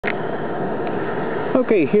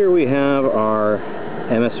Okay, here we have our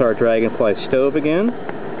MSR Dragonfly stove again,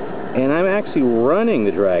 and I'm actually running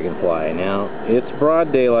the Dragonfly. Now, it's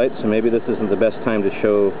broad daylight, so maybe this isn't the best time to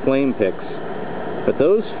show flame pics, but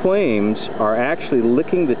those flames are actually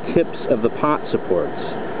licking the tips of the pot supports,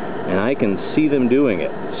 and I can see them doing it.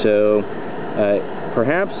 So,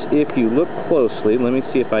 perhaps if you look closely, let me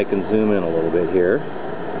see if I can zoom in a little bit here.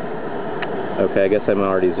 Okay, I guess I'm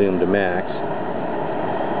already zoomed to max.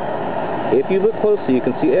 If you look closely, you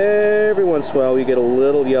can see every once in a while you get a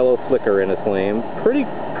little yellow flicker in a flame. Pretty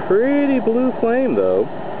blue flame, though.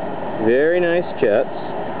 Very nice jets.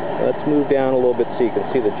 Let's move down a little bit so you can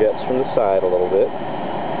see the jets from the side a little bit.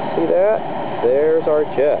 See that? There's our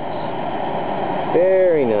jets.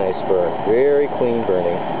 Very nice burn. Very clean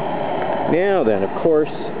burning. Now then, of course,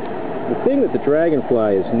 the thing that the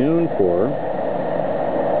Dragonfly is known for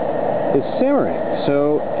is simmering.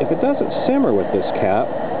 So if it doesn't simmer with this cap,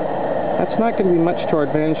 that's not going to be much to our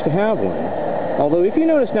advantage to have one. Although if you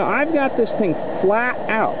notice now, I've got this thing flat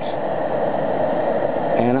out,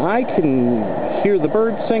 and I can hear the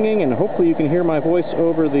birds singing, and hopefully you can hear my voice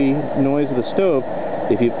over the noise of the stove.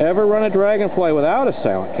 If you've ever run a Dragonfly without a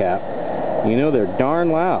silent cap, you know they're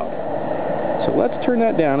darn loud. So let's turn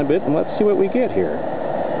that down a bit and let's see what we get here.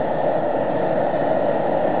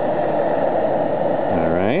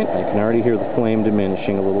 Alright, I can already hear the flame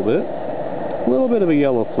diminishing a little bit. A little bit of a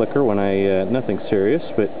yellow flicker when I, nothing serious,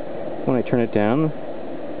 but when I turn it down,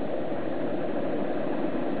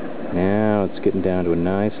 now it's getting down to a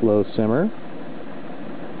nice low simmer.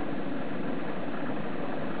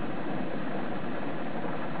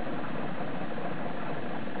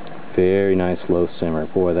 Very nice low simmer.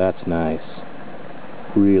 Boy, that's nice.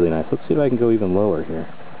 Really nice. Let's see if I can go even lower here.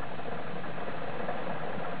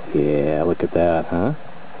 Yeah, look at that, huh?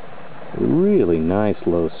 Really nice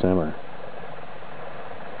low simmer.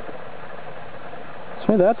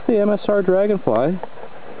 So that's the MSR Dragonfly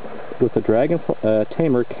with the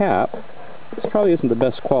DragonTamer cap. This probably isn't the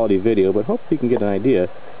best quality video, but hopefully you can get an idea.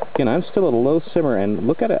 Again, I'm still at a low simmer, and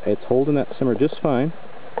look at it. It's holding that simmer just fine.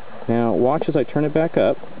 Now, watch as I turn it back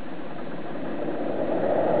up.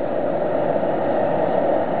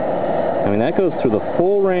 I mean, that goes through the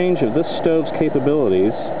full range of this stove's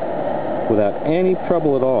capabilities without any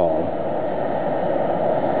trouble at all.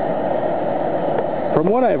 From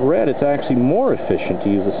what I've read, it's actually more efficient to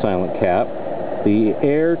use a silent cap. The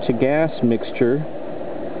air-to-gas mixture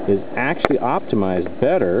is actually optimized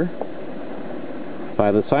better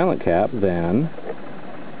by the silent cap than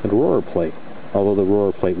the roller plate, although the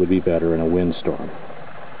roller plate would be better in a windstorm.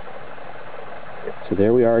 So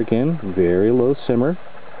there we are again, very low simmer,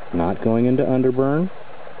 not going into underburn.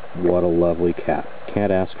 What a lovely cap.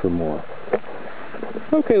 Can't ask for more.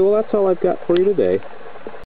 Okay, well that's all I've got for you today.